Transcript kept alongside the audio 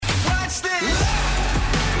Watch this.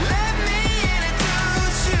 Let me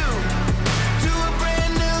introduce you to a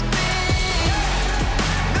brand new thing.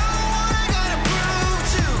 No one gonna prove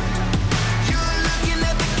to. You're looking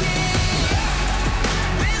at the king.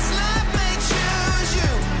 This life may choose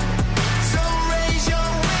you. So raise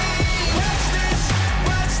your wings. Watch this.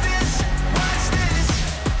 Watch this. Watch this.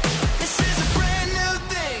 This is a brand new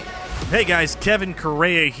thing. Hey guys, Kevin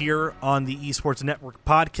Correa here on the Esports Network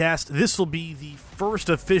podcast. This will be the first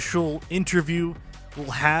official interview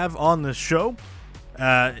we'll have on the show.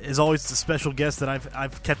 As always, it's a special guest that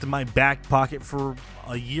I've kept in my back pocket for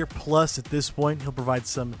a year plus at this point. He'll provide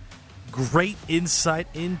some great insight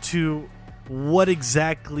into what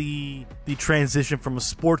exactly the transition from a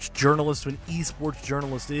sports journalist to an esports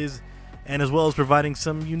journalist is, and as well as providing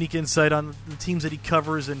some unique insight on the teams that he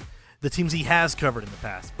covers and the teams he has covered in the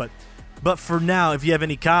past. But for now, if you have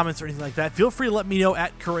any comments or anything like that, feel free to let me know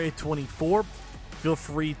at Correa24. Feel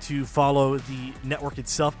free to follow the network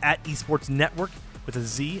itself at Esports Network with a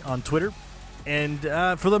Z on Twitter. And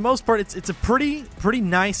for the most part, it's a pretty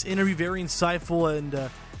nice interview, very insightful,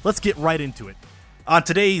 and let's get right into it. On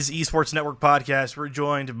today's Esports Network podcast, we're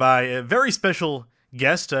joined by a very special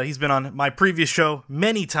guest. He's been on my previous show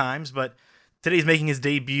many times, but today's making his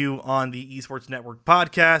debut on the Esports Network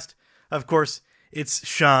podcast. Of course, it's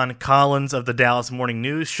Sean Collins of the Dallas Morning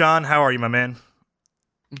News. Sean, how are you, my man?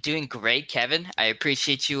 I'm doing great, Kevin. I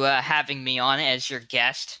appreciate you having me on as your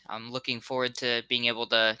guest. I'm looking forward to being able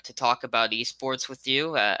to talk about esports with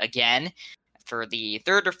you again for the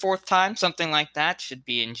third or fourth time, something like that. Should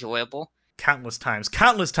be enjoyable. Countless times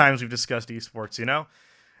we've discussed esports, you know?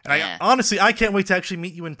 And Yeah. I can't wait to actually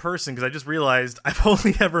meet you in person, because I just realized I've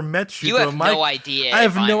only ever met you. You have no idea. I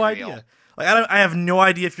have if no I'm idea. real. Like, I have no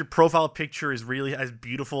idea if your profile picture is really as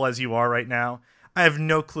beautiful as you are right now. I have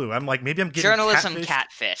no clue. I'm like, maybe I'm getting Journalism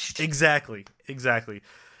catfished. catfished. Exactly.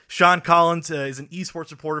 Sean Collins is an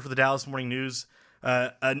esports reporter for the Dallas Morning News,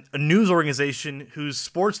 a news organization whose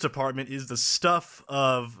sports department is the stuff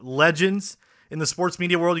of legends in the sports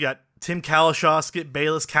media world. You got Tim Kalashaw, Skip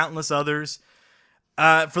Bayless, countless others.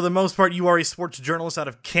 For the most part, you are a sports journalist out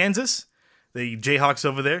of Kansas, the Jayhawks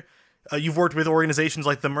over there. You've worked with organizations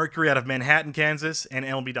like the Mercury out of Manhattan, Kansas, and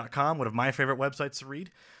MLB.com, one of my favorite websites to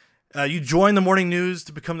read. You joined the Morning News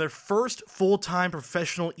to become their first full-time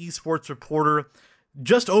professional esports reporter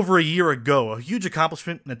just over a year ago. A huge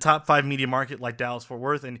accomplishment in a top 5 media market like Dallas-Fort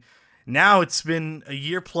Worth, and now it's been a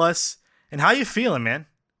year plus. And how you feeling, man?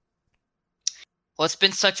 Well, it's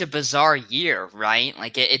been such a bizarre year, right?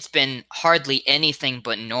 Like, it's been hardly anything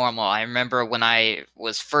but normal. I remember when I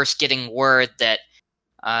was first getting word that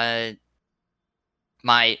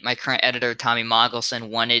my current editor, Tommy Mogelson,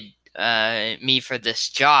 wanted me for this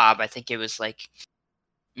job. I think it was like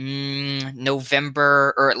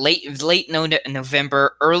November or late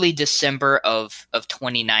November, early December of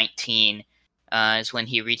 2019 is when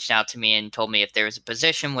he reached out to me and told me if there was a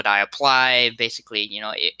position, would I apply? Basically, you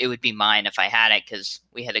know, it would be mine if I had it, because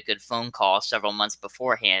we had a good phone call several months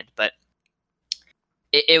beforehand. But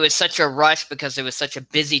it was such a rush because it was such a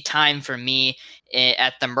busy time for me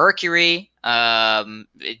at the Mercury,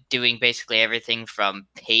 doing basically everything from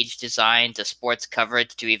page design to sports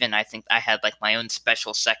coverage to even, I think I had like my own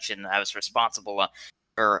special section that I was responsible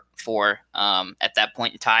for at that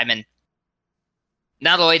point in time. And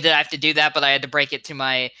not only did I have to do that, but I had to break it to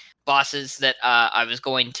my bosses that I was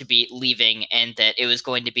going to be leaving and that it was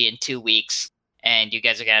going to be in 2 weeks. And you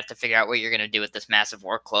guys are going to have to figure out what you're going to do with this massive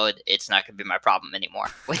workload. It's not going to be my problem anymore,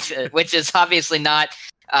 which is obviously not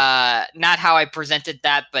how I presented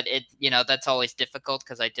that, but that's always difficult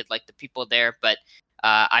because I did like the people there. But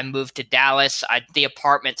I moved to Dallas. The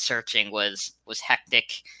apartment searching was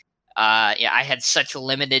hectic. I had such a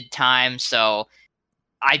limited time, so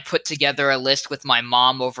I put together a list with my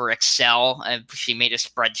mom over Excel. She made a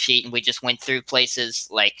spreadsheet, and we just went through places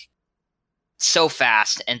like so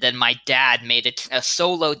fast. And then my dad made a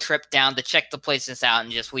solo trip down to check the places out,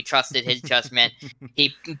 and we trusted his judgment.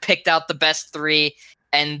 He picked out the best 3,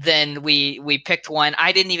 and then we picked one.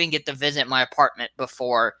 I didn't even get to visit my apartment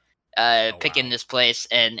before picking this place,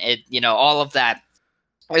 and all of that.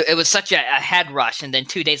 It was such a head rush. And then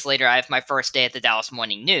 2 days later, I have my first day at the Dallas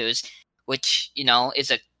Morning News, which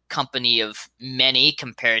is a company of many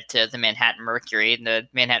compared to the Manhattan Mercury. And the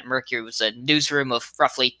Manhattan Mercury was a newsroom of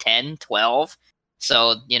roughly 10, 12.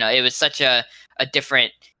 So, it was such a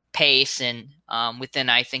different pace. And within,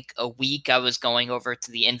 I think, a week, I was going over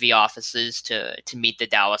to the Envy offices to meet the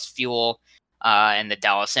Dallas Fuel and the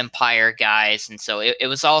Dallas Empire guys. And so it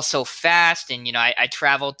was all so fast. And, I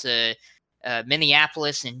traveled to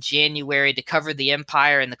Minneapolis in January to cover the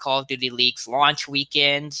Empire and the Call of Duty League's launch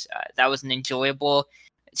weekend. That was an enjoyable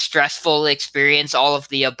stressful experience, all of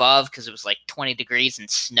the above, because it was like 20 degrees and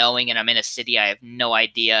snowing, and I'm in a city I have no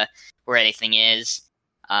idea where anything is.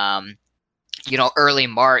 Um, Early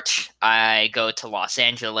March, I go to Los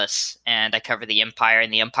Angeles and I cover the Empire,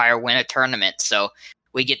 and the Empire win a tournament. So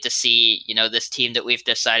we get to see, this team that we've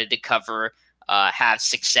decided to cover have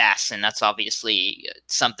success, and that's obviously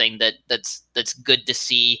something that's good to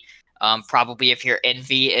see. Probably if you're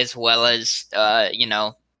envy, as well as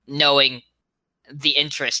knowing the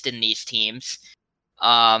interest in these teams.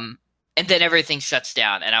 And then everything shuts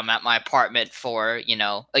down, and I'm at my apartment for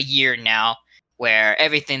a year now, where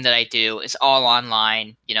everything that I do is all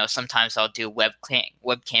online. Sometimes I'll do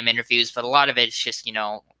webcam interviews, but a lot of it is just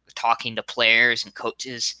talking to players and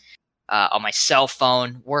coaches on my cell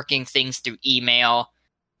phone, working things through email.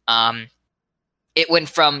 It went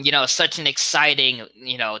from such an exciting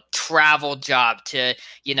travel job to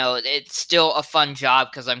it's still a fun job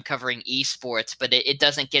because I'm covering esports, but it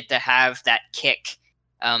doesn't get to have that kick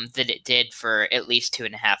that it did for at least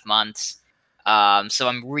 2.5 months. So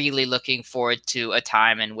I'm really looking forward to a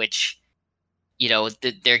time in which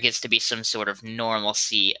there gets to be some sort of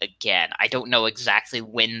normalcy again. I don't know exactly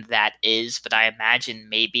when that is, but I imagine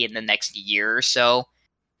maybe in the next year or so.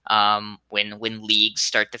 When leagues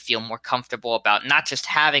start to feel more comfortable about not just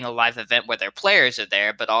having a live event where their players are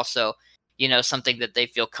there, but also, something that they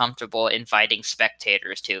feel comfortable inviting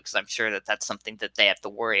spectators to, because I'm sure that that's something that they have to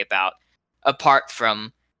worry about. Apart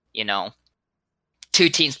from, two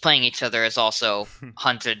teams playing each other, is also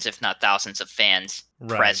hundreds, if not thousands, of fans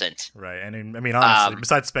present. Right. And I mean, honestly,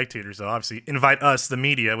 besides spectators, though, obviously, invite us, the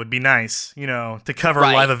media, would be nice, to cover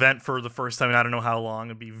a live event for the first time in I don't know how long.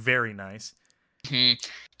 It'd be very nice. Mm-hmm.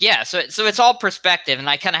 Yeah, so it's all perspective, and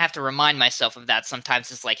I kind of have to remind myself of that sometimes.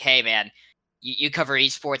 It's like, hey, man, you cover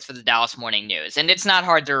esports for the Dallas Morning News, and it's not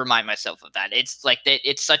hard to remind myself of that. It's like that.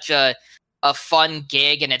 It's such a fun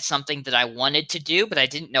gig, and it's something that I wanted to do, but I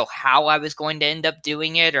didn't know how I was going to end up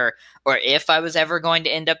doing it, or if I was ever going to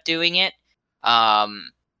end up doing it.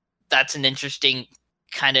 That's an interesting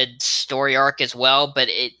kind of story arc as well, but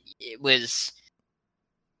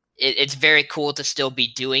it's very cool to still be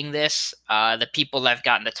doing this. The people I've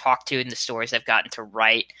gotten to talk to and the stories I've gotten to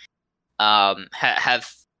write have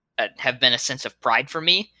been a sense of pride for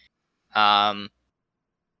me.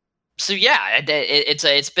 So yeah,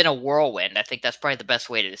 it's been a whirlwind. I think that's probably the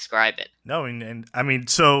best way to describe it. No, and I mean,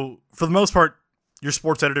 so for the most part, your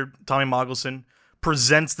sports editor Tommy Mogelson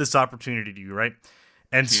presents this opportunity to you, right?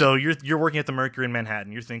 And so you're working at the Mercury in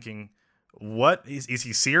Manhattan. You're thinking, what is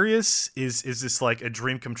he serious? Is this like a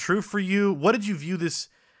dream come true for you? What did you view this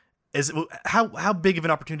as? How big of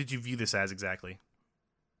an opportunity did you view this as exactly?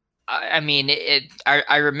 I mean,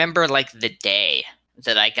 I remember like the day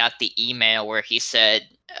that I got the email where he said,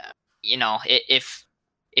 if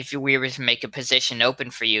we were to make a position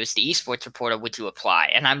open for you as the esports reporter, would you apply?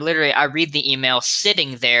 And I read the email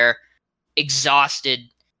sitting there, exhausted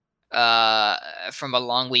from a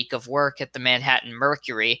long week of work at the Manhattan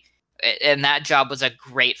Mercury. And that job was a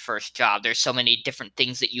great first job. There's so many different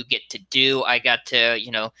things that you get to do. I got to,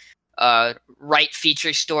 write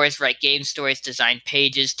feature stories, write game stories, design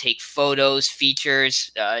pages, take photos,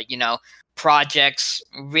 features, projects.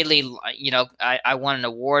 Really, I won an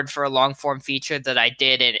award for a long form feature that I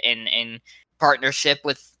did in partnership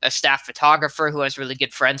with a staff photographer who I was really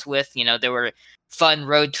good friends with. There were fun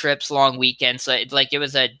road trips, long weekends. So it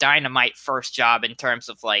was a dynamite first job in terms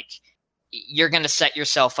of like, you're going to set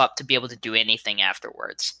yourself up to be able to do anything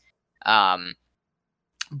afterwards.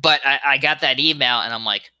 But I got that email and I'm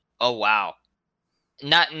like, oh, wow.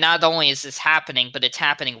 Not only is this happening, but it's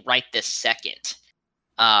happening right this second.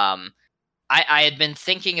 I had been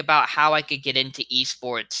thinking about how I could get into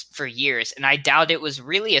esports for years, and I doubt it was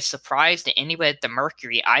really a surprise to anybody at the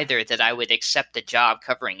Mercury either that I would accept a job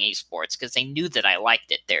covering esports, because they knew that I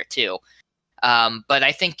liked it there too. But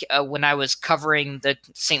I think when I was covering the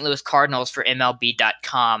St. Louis Cardinals for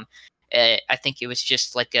MLB.com, I think it was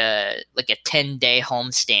just like a 10-day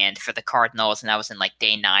homestand for the Cardinals, and I was in like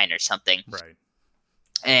day 9 or something. Right.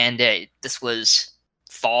 And this was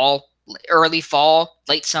early fall,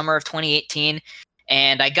 late summer of 2018,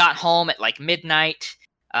 and I got home at like midnight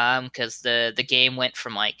because the game went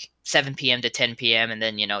from like 7 p.m. to 10 p.m. and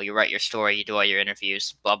then you write your story, you do all your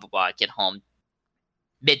interviews, blah blah blah, get home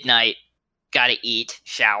midnight. Gotta eat,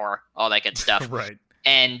 shower, all that good stuff. Right.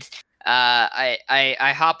 And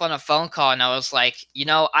I hop on a phone call and I was like,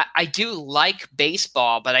 I do like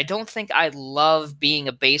baseball, but I don't think I love being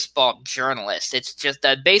a baseball journalist. It's just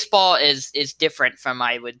that baseball is different from,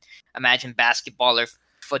 I would imagine, basketball or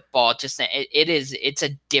football. Just it's a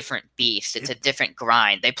different beast. It's a different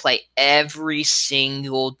grind. They play every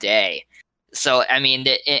single day. So I mean,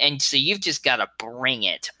 and so you've just got to bring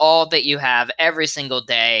it, all that you have, every single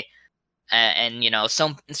day, and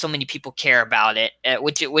so many people care about it,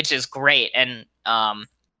 which is great, and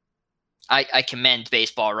I commend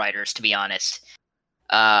baseball writers, to be honest.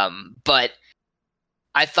 But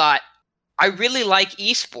I thought I really like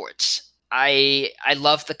esports. I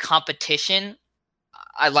love the competition.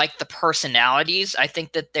 I like the personalities. I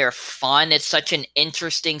think that they're fun. It's such an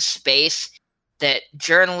interesting space that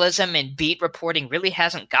journalism and beat reporting really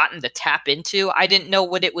hasn't gotten to tap into. I didn't know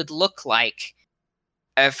what it would look like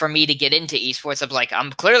for me to get into esports.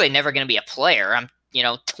 I'm clearly never going to be a player. I'm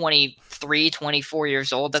 23, 24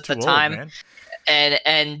 years old It's at the too old, time, man.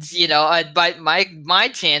 and but my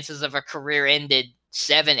chances of a career ended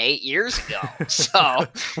 7, 8 years ago. So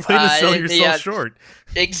Way to sell yourself yeah, short.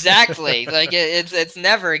 exactly. Like it's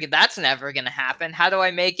never, that's never going to happen. How do I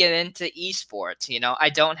make it into esports? I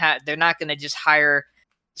don't have. They're not going to just hire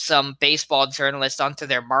some baseball journalist onto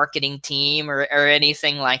their marketing team or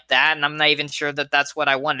anything like that. And I'm not even sure that that's what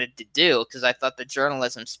I wanted to do, because I thought the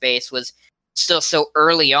journalism space was still so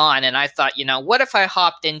early on. And I thought, what if I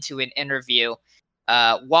hopped into an interview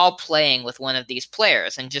while playing with one of these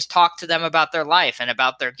players and just talk to them about their life and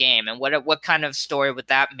about their game, and what kind of story would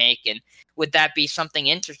that make, and would that be something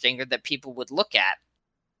interesting or that people would look at?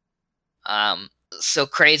 So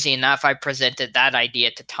crazy enough, I presented that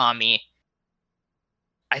idea to Tommy,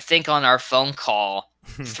 I think, on our phone call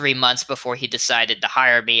 3 months before he decided to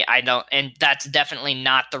hire me. And that's definitely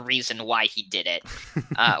not the reason why he did it,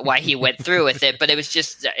 why he went through with it. But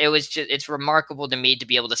it's remarkable to me to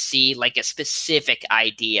be able to see like a specific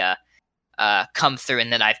idea come through,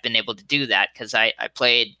 and then I've been able to do that because I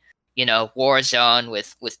played, Warzone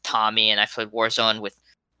with Tommy, and I played Warzone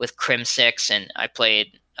with Crim6, and I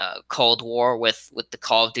played Cold War with the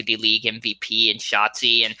Call of Duty League MVP and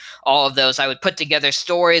Shotzi, and all of those. I would put together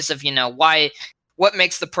stories of what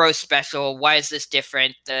makes the pro special, why is this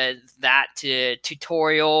different, that to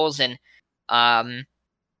tutorials, and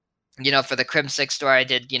for the Crim6 story I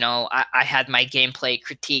did, I had my gameplay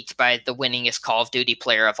critiqued by the winningest Call of Duty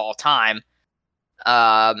player of all time,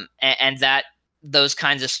 and that those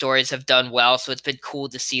kinds of stories have done well. So it's been cool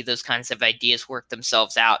to see those kinds of ideas work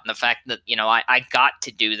themselves out. And the fact that, I got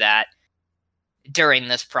to do that during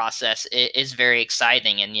this process is very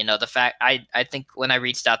exciting. And, the fact I think when I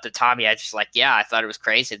reached out to Tommy, I just I thought it was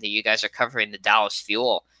crazy that you guys are covering the Dallas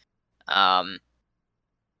Fuel.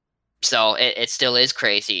 So it still is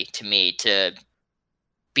crazy to me to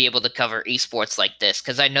be able to cover esports like this,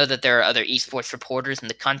 because I know that there are other esports reporters in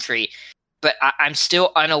the country, but I'm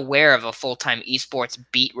still unaware of a full-time esports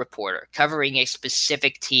beat reporter covering a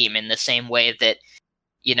specific team in the same way that,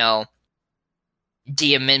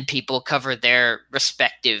 DMN people cover their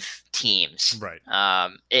respective teams. Right.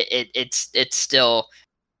 It's still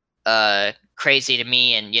crazy to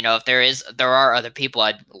me, and if there are other people,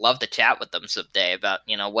 I'd love to chat with them someday about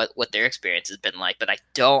what their experience has been like, but I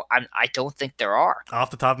don't think there are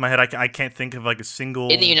Off the top of my head, I can't think of like a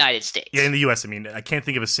single in the United States. Yeah, in the U.S. I mean, I can't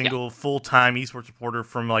think of a single full-time esports reporter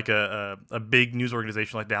from like a big news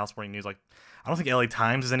organization like Dallas Morning News. Like, I don't think LA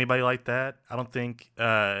Times is anybody like that. I don't think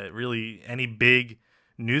really any big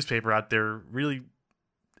newspaper out there really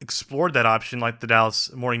explored that option like the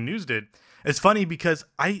Dallas Morning News did. It's funny because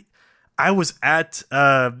I was at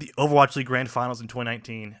the Overwatch League Grand Finals in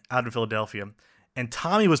 2019 out in Philadelphia, and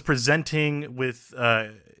Tommy was presenting with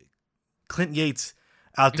Clint Yates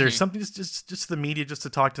out there, something just the media, just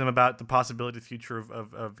to talk to them about the possibility of the future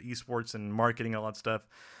of esports and marketing and all that stuff.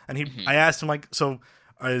 And I asked him, like, so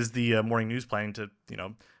is the Morning News planning to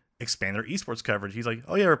expand their esports coverage? He's like,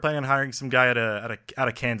 oh yeah, we're planning on hiring some guy out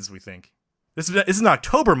of Kansas, we think. This is in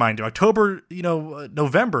October, mind you. October,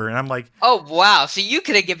 November. And I'm like, oh, wow. So you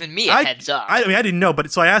could have given me a heads up. I mean, I didn't know,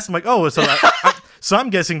 but so I asked him, like, oh, so so I'm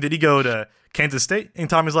guessing, did he go to Kansas State? And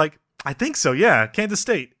Tommy's like, I think so, yeah, Kansas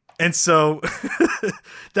State. And so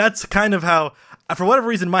that's kind of how, for whatever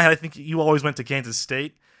reason in my head, I think you always went to Kansas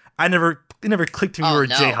State. It never clicked to me you were a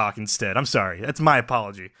Jayhawk instead. I'm sorry. That's my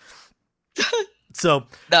apology. So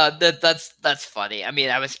no, that's funny. I mean,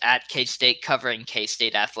 I was at K-State covering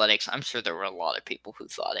K-State athletics. I'm sure there were a lot of people who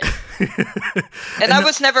thought it. And I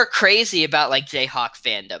was never crazy about like Jayhawk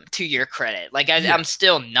fandom, to your credit. Like I'm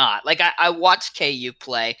still not. Like I watched KU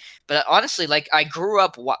play, but honestly, like I grew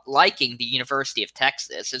up liking the University of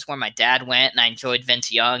Texas. It's where my dad went, and I enjoyed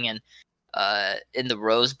Vince Young and in the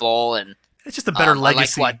Rose Bowl, and it's just a better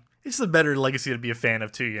legacy. It's just a better legacy to be a fan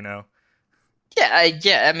of too, Yeah.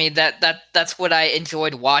 I mean that's what I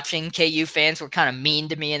enjoyed watching. KU fans were kind of mean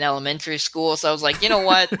to me in elementary school, so I was like, you know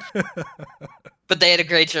what? but they had a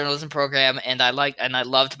great journalism program, and I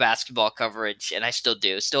loved basketball coverage, and I still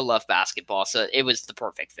do, still love basketball. So it was the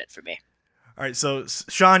perfect fit for me. All right, so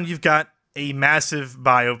Sean, you've got a massive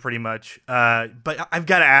bio, pretty much. But I've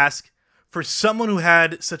got to ask, for someone who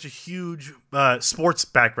had such a huge sports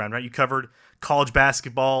background, right? You covered college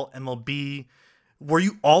basketball, MLB. Were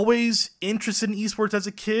you always interested in esports as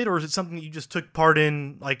a kid, or is it something that you just took part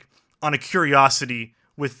in, like, on a curiosity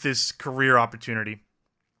with this career opportunity?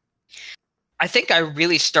 I think I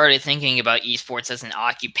really started thinking about esports as an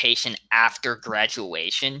occupation after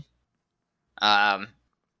graduation. Um,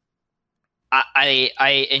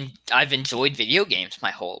 I've enjoyed video games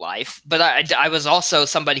my whole life, but I was also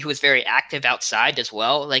somebody who was very active outside as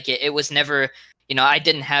well. Like it was never, I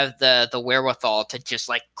didn't have the wherewithal to just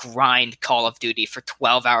like grind Call of Duty for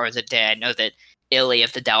 12 hours a day. I know that Illy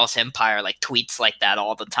of the Dallas Empire like tweets like that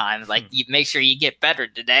all the time. Like, you make sure you get better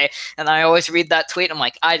today. And I always read that tweet. I'm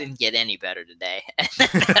like, I didn't get any better today.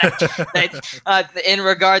 In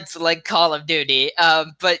regards to like Call of Duty.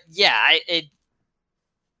 But yeah,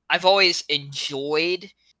 I've always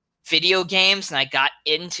enjoyed video games, and I got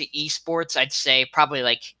into esports, I'd say probably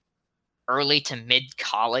like early to mid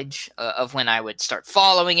college of when I would start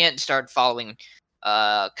following it and start following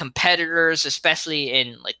competitors, especially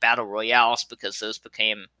in like battle royales, because those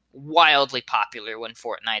became wildly popular when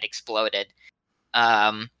Fortnite exploded.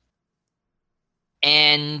 And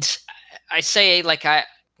I say like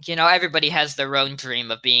everybody has their own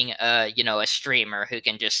dream of being a streamer who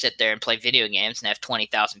can just sit there and play video games and have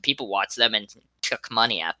 20,000 people watch them and chuck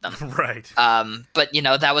money at them. Right. But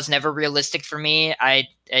that was never realistic for me.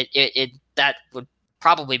 That would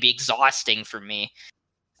probably be exhausting for me.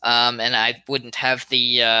 And I wouldn't have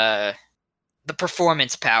the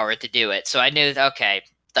performance power to do it. So I knew, okay,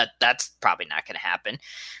 that's probably not going to happen.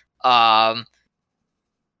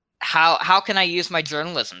 How can I use my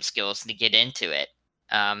journalism skills to get into it?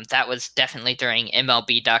 That was definitely during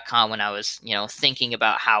MLB.com when I was, thinking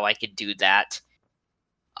about how I could do that.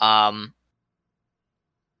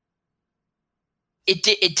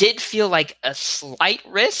 It did feel like a slight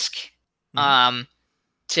risk.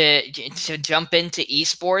 To jump into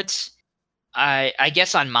esports. I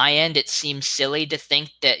guess on my end, it seems silly to think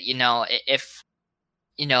that, if,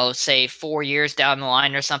 say 4 years down the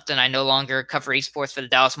line or something, I no longer cover esports for the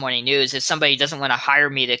Dallas Morning News. If somebody doesn't want to hire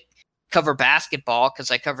me to cover basketball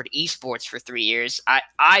because I covered esports for 3 years,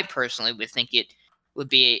 I personally would think it would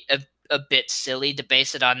be a bit silly to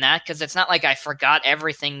base it on that, because it's not like I forgot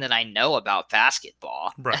everything that I know about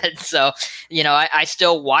basketball. Right. And so, I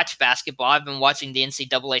still watch basketball. I've been watching the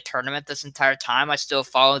NCAA tournament this entire time. I still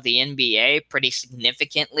follow the NBA pretty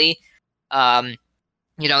significantly. Even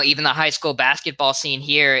the high school basketball scene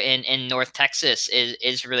here in North Texas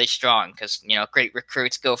is really strong, because, great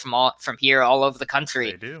recruits go from here all over the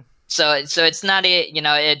country. They do. So it's not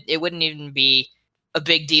it wouldn't even be a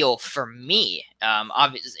big deal for me.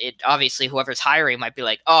 Obviously, whoever's hiring might be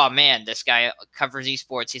like, oh man, this guy covers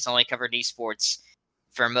esports. He's only covered esports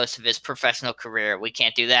for most of his professional career. We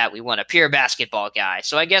can't do that. We want a pure basketball guy.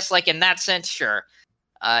 So I guess like in that sense, sure,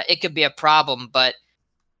 it could be a problem. But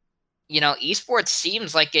esports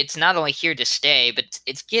seems like it's not only here to stay, but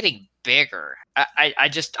it's getting bigger. I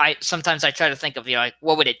sometimes I try to think of like,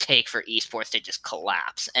 what would it take for esports to just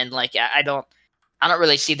collapse? And like I don't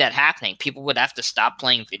really see that happening. People would have to stop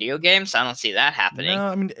playing video games. I don't see that happening. No,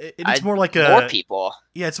 I mean, it's more like more people.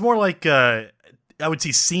 Yeah, it's more like I would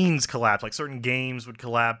see scenes collapse, like certain games would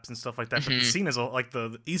collapse and stuff like that. But the scene as like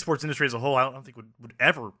the esports industry as a whole, I don't think would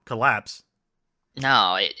ever collapse.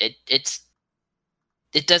 No, it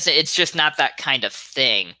doesn't. It's just not that kind of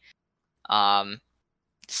thing.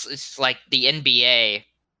 It's like the NBA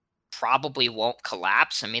probably won't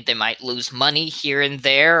collapse. I mean, they might lose money here and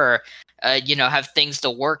there, or have things to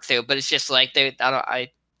work through. But it's just like I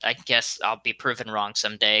guess I'll be proven wrong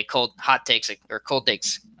someday. Cold takes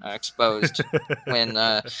exposed when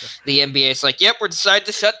the NBA is like, "Yep, we're decided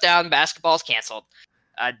to shut down. Basketball's canceled."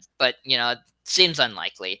 But it seems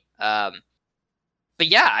unlikely. But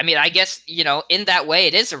yeah, I mean, I guess in that way,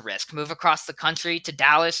 it is a risk. Move across the country to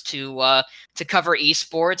Dallas to cover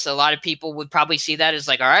esports. A lot of people would probably see that as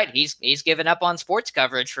like, all right, he's given up on sports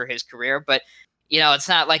coverage for his career. But it's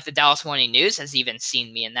not like the Dallas Morning News has even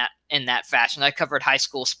seen me in that fashion. I covered high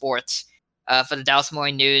school sports for the Dallas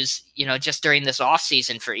Morning News, just during this off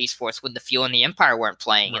season for esports when the Fuel and the Empire weren't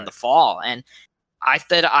playing in the fall, and I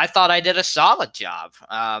thought I did a solid job.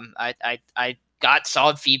 I got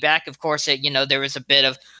solid feedback. Of course, there was a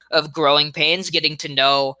bit of growing pains getting to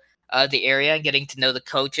know the area, getting to know the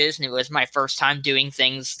coaches, and it was my first time doing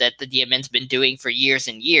things that the DMN's been doing for years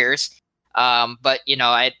and years. But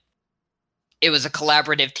it was a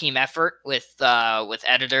collaborative team effort with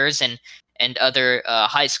editors and other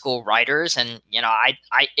high school writers, and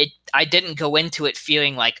I didn't go into it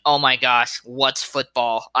feeling like, oh my gosh, what's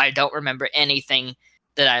football? I don't remember anything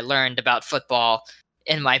that I learned about football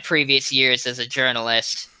in my previous years as a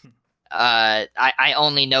journalist. I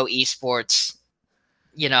only know esports,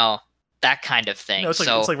 that kind of thing. No, it's like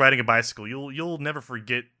So it's like riding a bicycle. You'll never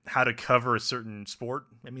forget how to cover a certain sport.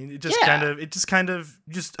 I mean, yeah, it just kind of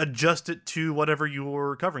just adjust it to whatever you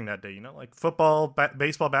were covering that day. Like football,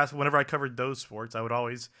 baseball, basketball. Whenever I covered those sports, I would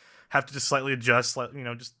always have to just slightly adjust.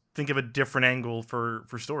 Just think of a different angle for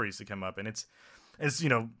stories to come up. And it's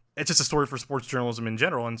just a story for sports journalism in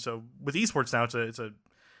general. And so with esports now, it's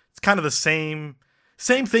kind of the same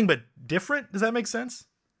thing but different. Does that make sense?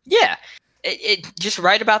 yeah. It just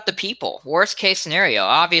write about the people. Worst case scenario.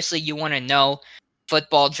 Obviously, you want to know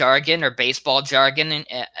football jargon or baseball jargon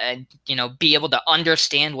and be able to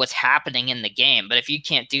understand what's happening in the game. But if you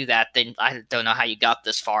can't do that, then I don't know how you got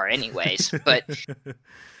this far, anyways. But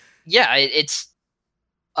yeah, it's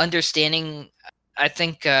understanding. I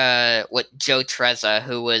think what Joe Trezza,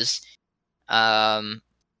 who was um,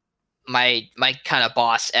 my kind of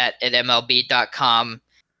boss at MLB.com,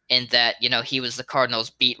 in that he was the Cardinals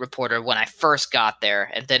beat reporter when I first got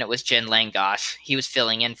there, and then it was Jen Langosh. He was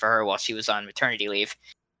filling in for her while she was on maternity leave,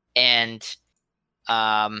 and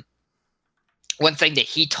one thing that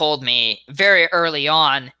he told me very early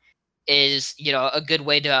on is a good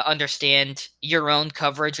way to understand your own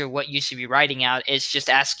coverage or what you should be writing out is just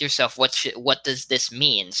ask yourself what does this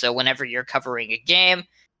mean. So whenever you're covering a game,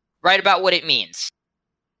 write about what it means.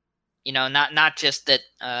 Not just that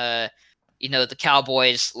the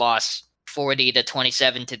Cowboys lost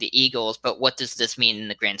 40-27 to the Eagles, but what does this mean in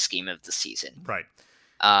the grand scheme of the season? Right.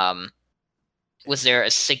 Was there a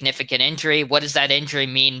significant injury? What does that injury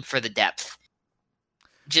mean for the depth?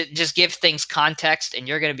 Just give things context, and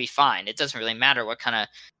you're going to be fine. It doesn't really matter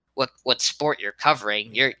what sport you're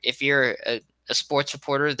covering. If you're a sports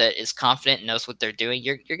reporter that is confident and knows what they're doing,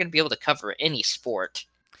 you're going to be able to cover any sport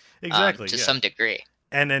Exactly. to Yeah. some degree.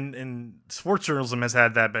 And sports journalism has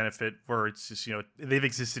had that benefit where it's just they've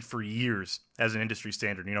existed for years as an industry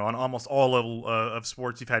standard. On almost all level of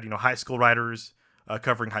sports, you've had high school writers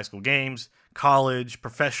covering high school games, college,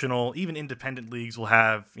 professional, even independent leagues will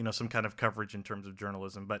have some kind of coverage in terms of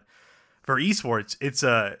journalism. But for esports, it's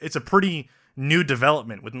a pretty new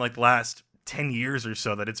development within like the last 10 years or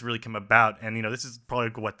so that it's really come about. And this is probably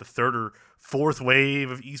the third or fourth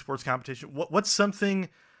wave of esports competition. What's something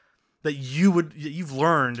that you've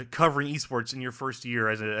learned covering esports in your first year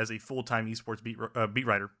as a full-time esports beat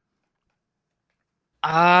writer?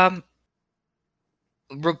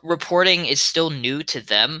 Reporting is still new to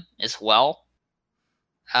them as well.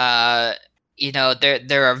 There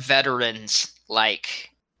are veterans like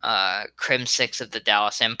Crim6 of the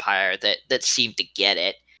Dallas Empire that seem to get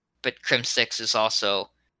it, but Crim6 is also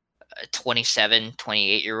a 27,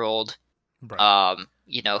 28-year-old, Right.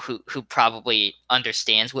 who probably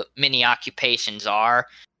understands what many occupations are.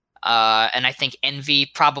 And I think Envy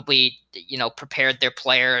probably, prepared their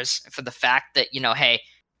players for the fact that, hey,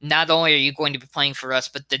 not only are you going to be playing for us,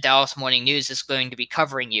 but the Dallas Morning News is going to be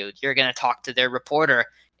covering you. You're going to talk to their reporter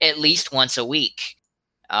at least once a week.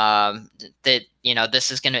 That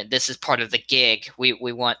this is part of the gig. We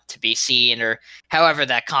want to be seen, or however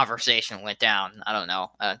that conversation went down. I don't know.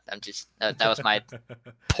 That was my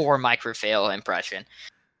poor microfail impression.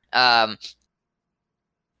 And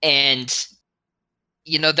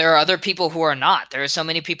there are other people who are not. There are so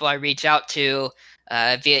many people I reach out to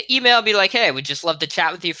via email, be like, hey, we'd just love to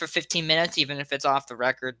chat with you for 15 minutes, even if it's off the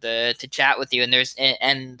record, to chat with you.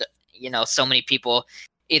 And so many people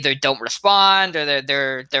either don't respond or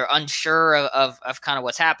they're unsure of kind of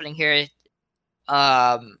what's happening here.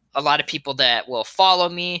 A lot of people that will follow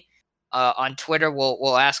me on Twitter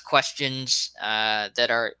will ask questions that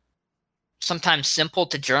are sometimes simple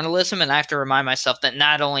to journalism, and I have to remind myself that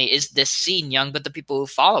not only is this scene young, but the people who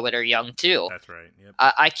follow it are young too. That's right. Yep.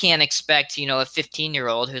 I can't expect a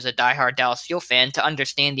 15-year-old who's a diehard Dallas Fuel fan to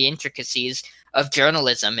understand the intricacies of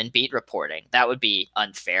journalism and beat reporting. That would be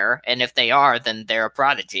unfair, and if they are, then they're a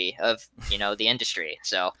prodigy of the industry.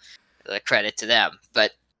 So credit to them.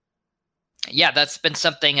 But yeah, that's been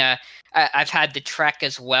something I've had to trek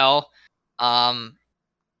as well.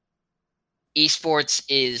 Esports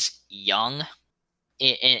is young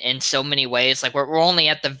in so many ways. Like we're only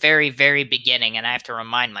at the very, very beginning, and I have to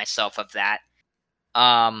remind myself of that.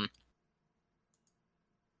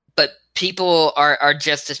 But people are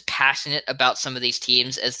just as passionate about some of these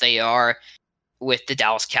teams as they are with the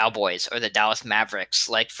Dallas Cowboys or the Dallas Mavericks.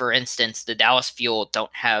 Like, for instance, the Dallas Fuel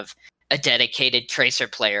don't have a dedicated Tracer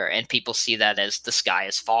player, and people see that as the sky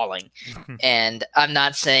is falling. And I'm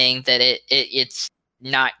not saying that it's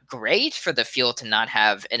not great for the field to not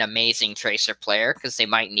have an amazing Tracer player, because they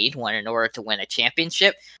might need one in order to win a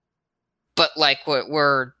championship. But like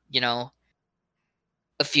we're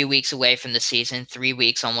a few weeks away from the season, 3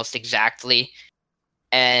 weeks almost exactly,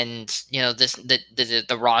 and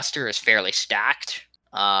the roster is fairly stacked.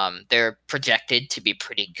 They're projected to be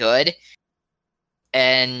pretty good,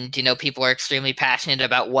 and people are extremely passionate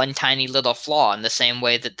about one tiny little flaw in the same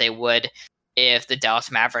way that they would if the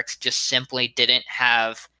Dallas Mavericks just simply didn't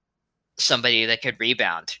have somebody that could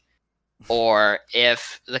rebound, or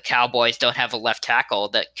if the Cowboys don't have a left tackle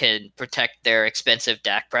that can protect their expensive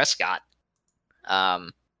Dak Prescott.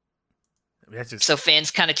 So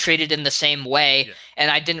fans kind of treat it in the same way,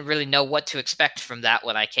 and I didn't really know what to expect from that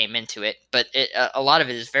when I came into it. But a lot of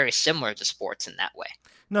it is very similar to sports in that way.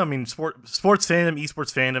 No, I mean sports fandom,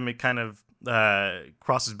 esports fandom, it kind of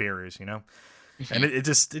crosses barriers, and it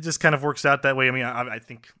just kind of works out that way. I mean, I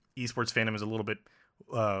think esports fandom is a little bit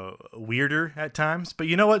weirder at times, but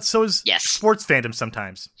you know what? So is sports fandom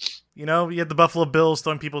sometimes. You have the Buffalo Bills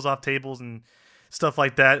throwing people's off tables and stuff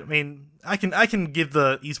like that. I mean, I can give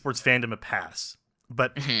the esports fandom a pass.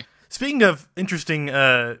 But speaking of interesting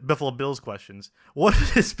Buffalo Bills questions, what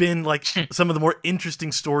has been like some of the more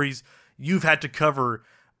interesting stories you've had to cover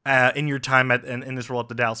in your time in this role at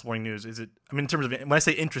the Dallas Morning News? Is it? I mean, in terms of when I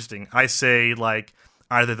say interesting, I say like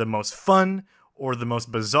either the most fun or the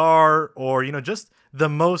most bizarre, or just the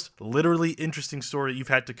most literally interesting story you've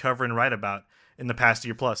had to cover and write about in the past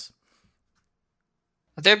year plus.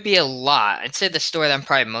 There'd be a lot. I'd say the story that I'm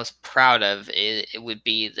probably most proud of it would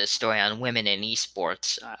be the story on women in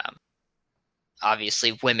esports.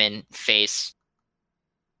 Obviously, women face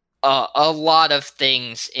a lot of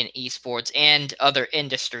things in esports and other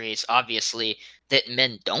industries, obviously, that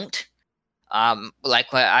men don't.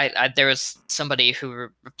 There was somebody who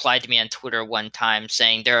replied to me on Twitter one time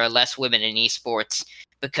saying there are less women in esports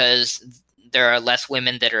because there are less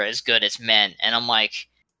women that are as good as men. And I'm like,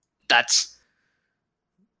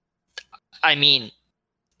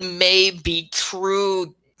 may be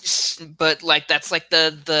true, but like that's like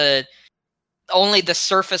the only the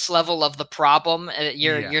surface level of the problem.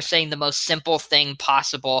 You're saying the most simple thing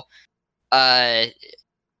possible.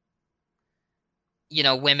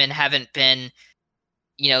 Women haven't been,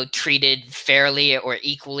 treated fairly or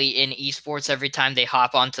equally in esports. Every time they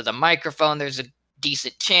hop onto the microphone, there's a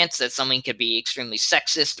decent chance that someone could be extremely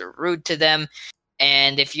sexist or rude to them.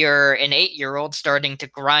 And if you're an 8-year-old starting to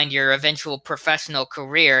grind your eventual professional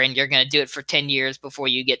career, and you're going to do it for 10 years before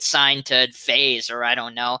you get signed to FaZe or I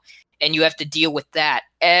don't know, and you have to deal with that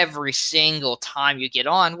every single time you get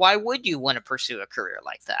on, why would you want to pursue a career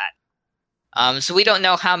like that? So we don't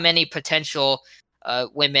know how many potential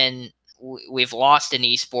women we've lost in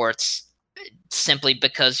esports simply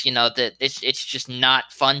because that it's just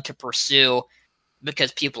not fun to pursue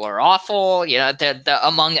because people are awful, the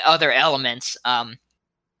among other elements.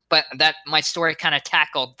 But that my story kind of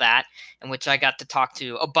tackled that, in which I got to talk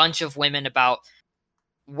to a bunch of women about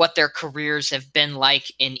what their careers have been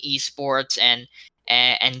like in esports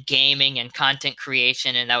and gaming and content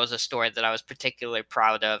creation, and that was a story that I was particularly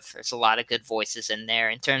proud of. There's a lot of good voices in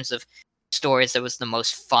there. In terms of stories that was the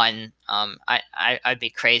most fun, I'd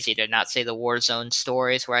be crazy to not say the Warzone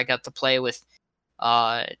stories where I got to play with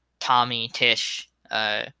Tommy, Tish,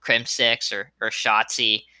 Crim6 or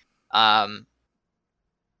Shotzi. I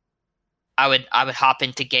would hop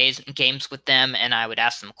into games with them, and I would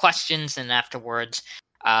ask them questions, and afterwards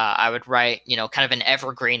I would write kind of an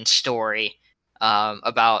evergreen story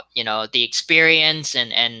about the experience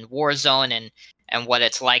and Warzone and what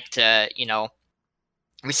it's like to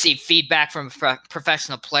receive feedback from a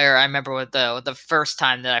professional player. I remember with the first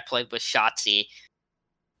time that I played with Shotzi,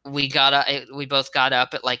 we both got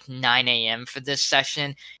up at like 9 a.m. for this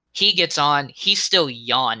session. He gets on, he's still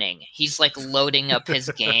yawning. He's like loading up his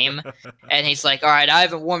game, and he's like, all right, I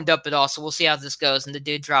haven't warmed up at all, so we'll see how this goes. And the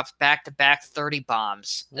dude drops back-to-back 30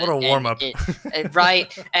 bombs. What a warm-up.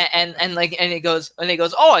 Right? And he goes,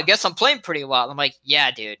 oh, I guess I'm playing pretty well. I'm like,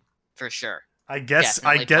 yeah, dude, for sure. I guess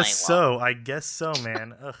so. I guess so,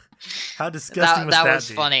 man. Ugh. How disgusting was that? That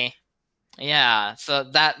was funny. Yeah, so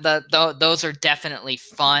those are definitely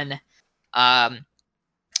fun.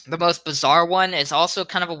 The most bizarre one is also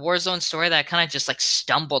kind of a Warzone story that I kind of just like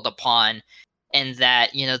stumbled upon, in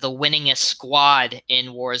that the winningest squad in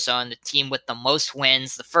Warzone, the team with the most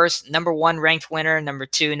wins, the first number 1 ranked winner, number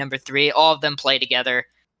 2, number 3, all of them play together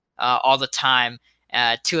all the time.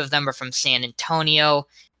 2 of them are from San Antonio,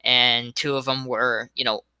 and 2 of them were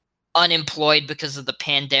unemployed because of the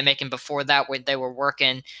pandemic, and before that, where they were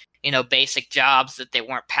working, basic jobs that they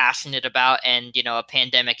weren't passionate about, and a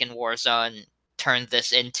pandemic in Warzone turned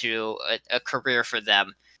this into a career for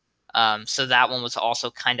them. So that one was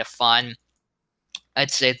also kind of fun.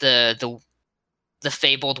 I'd say the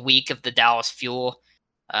fabled week of the Dallas Fuel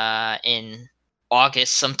in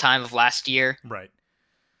August, sometime of last year, Right.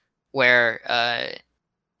 where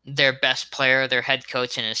their best player, their head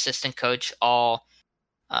coach, and assistant coach all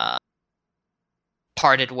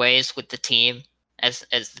parted ways with the team, as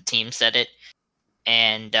the team said it,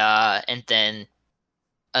 and then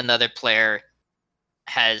another player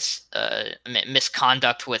has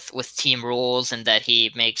misconduct with team rules, and that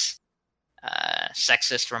he makes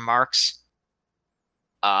sexist remarks.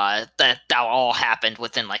 That all happened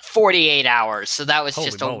within like 48 hours, so that was Holy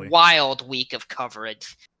just moly. a wild week of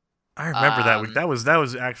coverage. I remember that week. That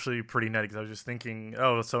was actually pretty nutty because I was just thinking,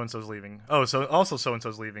 oh, so and so's leaving. Oh, so also so and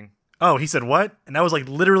so's leaving. Oh, he said what? And that was like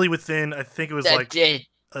literally within, I think it was like a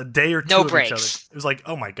day or two no of breaks. each other. It was like,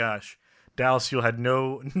 oh my gosh, Dallas Fuel had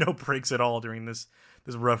no breaks at all during this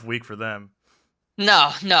rough week for them.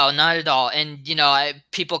 No, not at all. And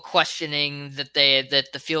people questioning that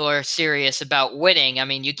the Fuel are serious about winning. I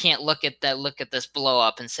mean, you can't look at this blow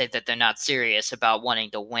up and say that they're not serious about wanting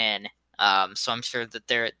to win. So I'm sure that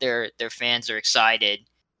their fans are excited.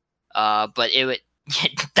 But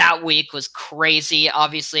that week was crazy.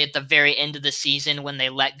 Obviously, at the very end of the season, when they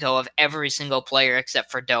let go of every single player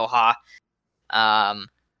except for Doha,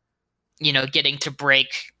 getting to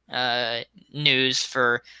break news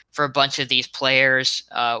for a bunch of these players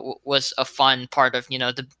was a fun part of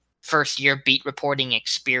the first year beat reporting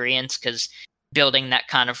experience, because building that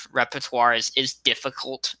kind of repertoire is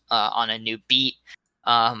difficult on a new beat.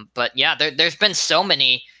 But yeah, there's been so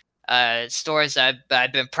many stories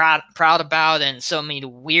I've been proud about, and so many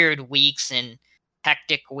weird weeks and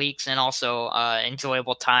hectic weeks, and also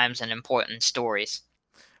enjoyable times and important stories.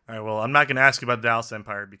 All right, well, I'm not going to ask you about Dallas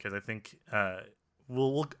Empire because I think I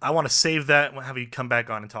want to save that and have you come back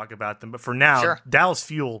on and talk about them. But for now, Sure. Dallas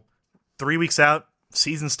Fuel, 3 weeks out,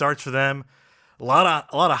 season starts for them. A lot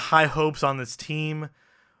of high hopes on this team.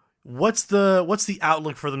 What's the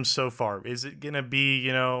outlook for them so far? Is it going to be,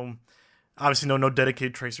 obviously no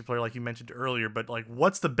dedicated tracer player like you mentioned earlier, but like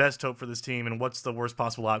what's the best hope for this team and what's the worst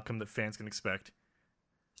possible outcome that fans can expect?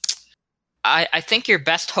 I think your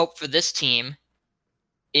best hope for this team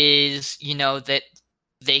is, that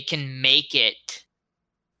they can make it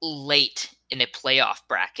late in a playoff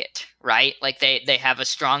bracket, right? Like they have a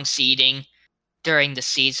strong seeding during the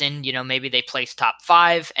season, maybe they place top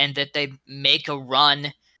 5, and that they make a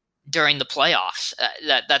run during the playoffs.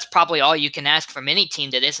 That's probably all you can ask from any team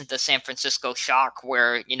that isn't the San Francisco Shock,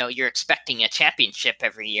 where, you're expecting a championship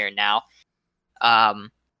every year now.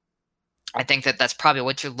 I think that's probably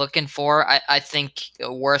what you're looking for. I think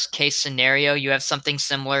a worst case scenario, you have something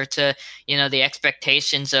similar to, the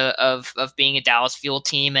expectations of being a Dallas Fuel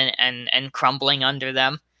team and crumbling under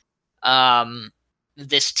them.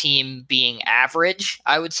 This team being average,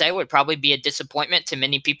 I would say, would probably be a disappointment to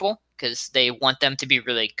many people because they want them to be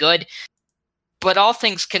really good. But all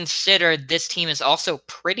things considered, this team is also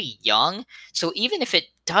pretty young. So even if it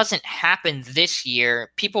doesn't happen this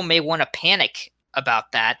year, people may want to panic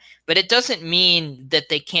about that. But it doesn't mean that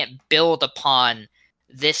they can't build upon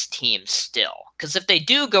this team still. Because if they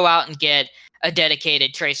do go out and get a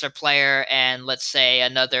dedicated tracer player and, let's say,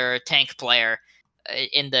 another tank player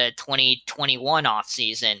in the 2021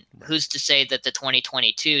 offseason, who's to say that the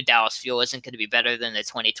 2022 Dallas Fuel isn't going to be better than the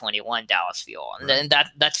 2021 Dallas Fuel? And then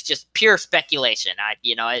that's just pure speculation.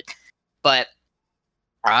 But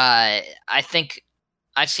I think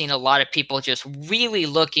I've seen a lot of people just really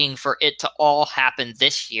looking for it to all happen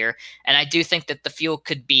this year. And I do think that the Fuel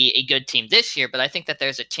could be a good team this year, but I think that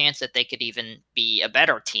there's a chance that they could even be a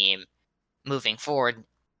better team moving forward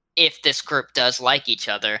if this group does like each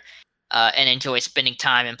other and enjoy spending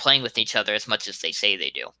time and playing with each other as much as they say they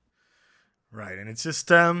do. Right, and it's just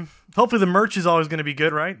hopefully the merch is always going to be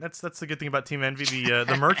good, right? That's the good thing about Team Envy.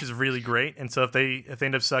 The merch is really great, and so if they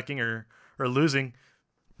end up sucking or losing,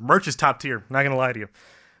 merch is top tier. Not going to lie to you.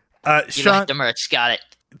 Sean, like the merch, got it.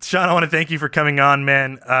 Sean, I want to thank you for coming on,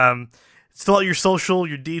 man. Still out your social,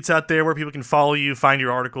 your deets out there where people can follow you, find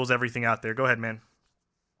your articles, everything out there. Go ahead, man.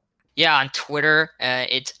 Yeah, on Twitter,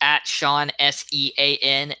 it's at Sean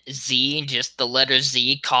SEANZ, just the letter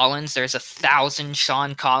Z Collins. There's 1,000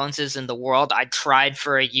 Sean Collinses in the world. I tried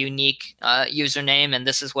for a unique username, and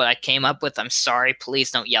this is what I came up with. I'm sorry,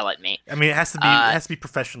 please don't yell at me. I mean, it has to be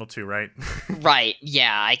professional too, right? Right?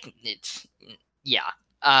 Yeah, yeah.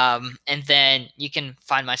 And then you can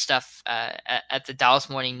find my stuff at the Dallas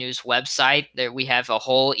Morning News website. There we have a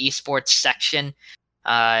whole esports section.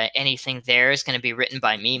 Anything there is going to be written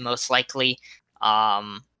by me, most likely.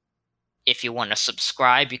 If you want to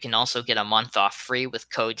subscribe, you can also get a month off free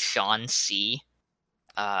with code Sean C.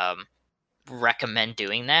 Recommend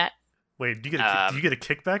doing that. Wait, do you get a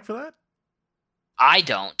kickback for that? I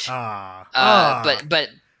don't.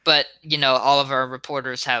 But you know, all of our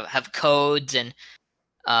reporters have codes, and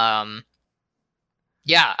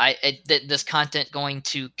this content going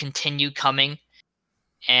to continue coming.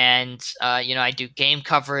 And you know, I do game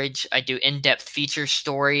coverage, I do in-depth feature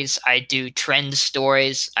stories, I do trend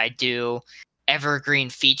stories, I do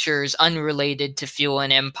evergreen features unrelated to Fuel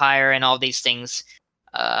and Empire, and all these things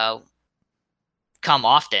come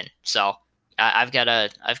often. So I've got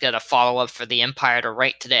a follow-up for the Empire to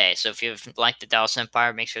write today. So if you've liked the Dallas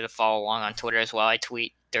Empire, make sure to follow along on Twitter as well. I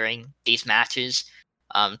tweet during these matches.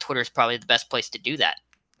 Twitter is probably the best place to do that.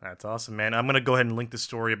 That's awesome, man. I'm going to go ahead and link the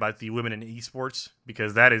story about the women in esports,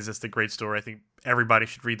 because that is just a great story. I think everybody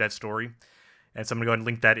should read that story. And so I'm going to go ahead and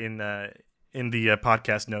link that in the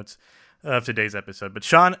podcast notes of today's episode. But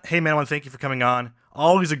Sean, hey man, I want to thank you for coming on.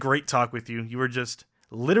 Always a great talk with you. You were just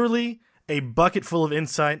literally a bucket full of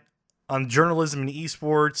insight on journalism and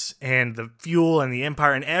esports and the Fuel and the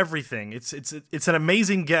Empire and everything. It's an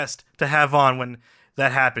amazing guest to have on when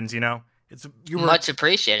that happens, you know? You were much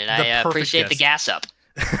appreciated. I appreciate the gas up.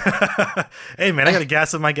 Hey man, I gotta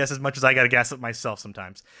gas up my guests as much as I gotta gas up myself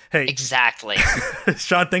sometimes. Hey, exactly.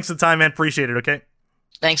 Sean, thanks for the time, man. Appreciate it. Okay.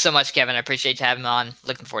 Thanks so much, Kevin. I appreciate you having me on.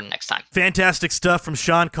 Looking forward to next time. Fantastic stuff from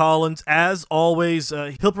Sean Collins. As always,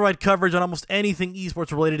 he'll provide coverage on almost anything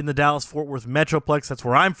esports related in the Dallas-Fort Worth Metroplex. That's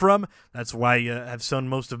where I'm from. That's where I have sown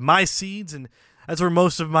most of my seeds, and that's where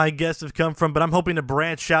most of my guests have come from. But I'm hoping to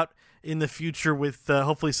branch out in the future with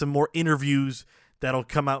hopefully some more interviews that'll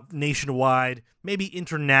come out nationwide, maybe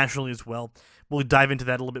internationally as well. We'll dive into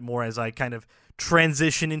that a little bit more as I kind of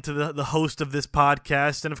transition into the host of this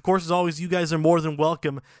podcast. And of course, as always, you guys are more than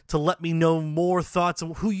welcome to let me know more thoughts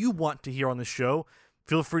on who you want to hear on the show.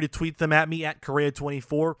 Feel free to tweet them at me at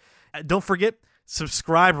Correa24. Don't forget,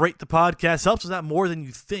 subscribe, rate the podcast. Helps us out more than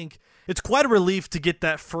you think. It's quite a relief to get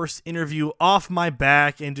that first interview off my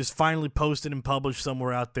back and just finally posted and published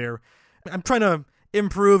somewhere out there. I'm trying to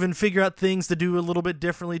improve and figure out things to do a little bit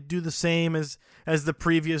differently, do the same as the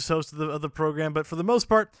previous host of the program. But for the most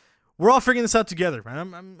part, we're all figuring this out together.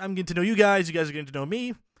 I'm getting to know you guys are getting to know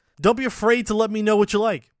me. Don't be afraid to let me know what you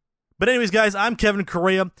like. But anyways, guys, I'm Kevin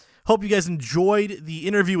Correa. Hope you guys enjoyed the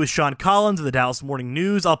interview with Sean Collins of the Dallas Morning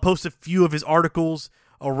News. I'll post a few of his articles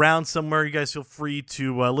around somewhere. You guys feel free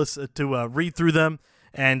to read through them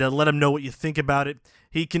and let him know what you think about it.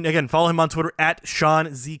 He can, again, follow him on Twitter at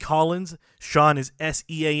Sean Z. Collins. Sean is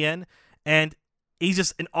S-E-A-N. And he's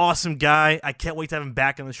just an awesome guy. I can't wait to have him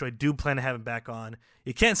back on the show. I do plan to have him back on.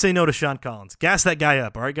 You can't say no to Sean Collins. Gas that guy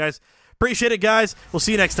up. All right, guys? Appreciate it, guys. We'll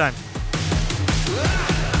see you next time.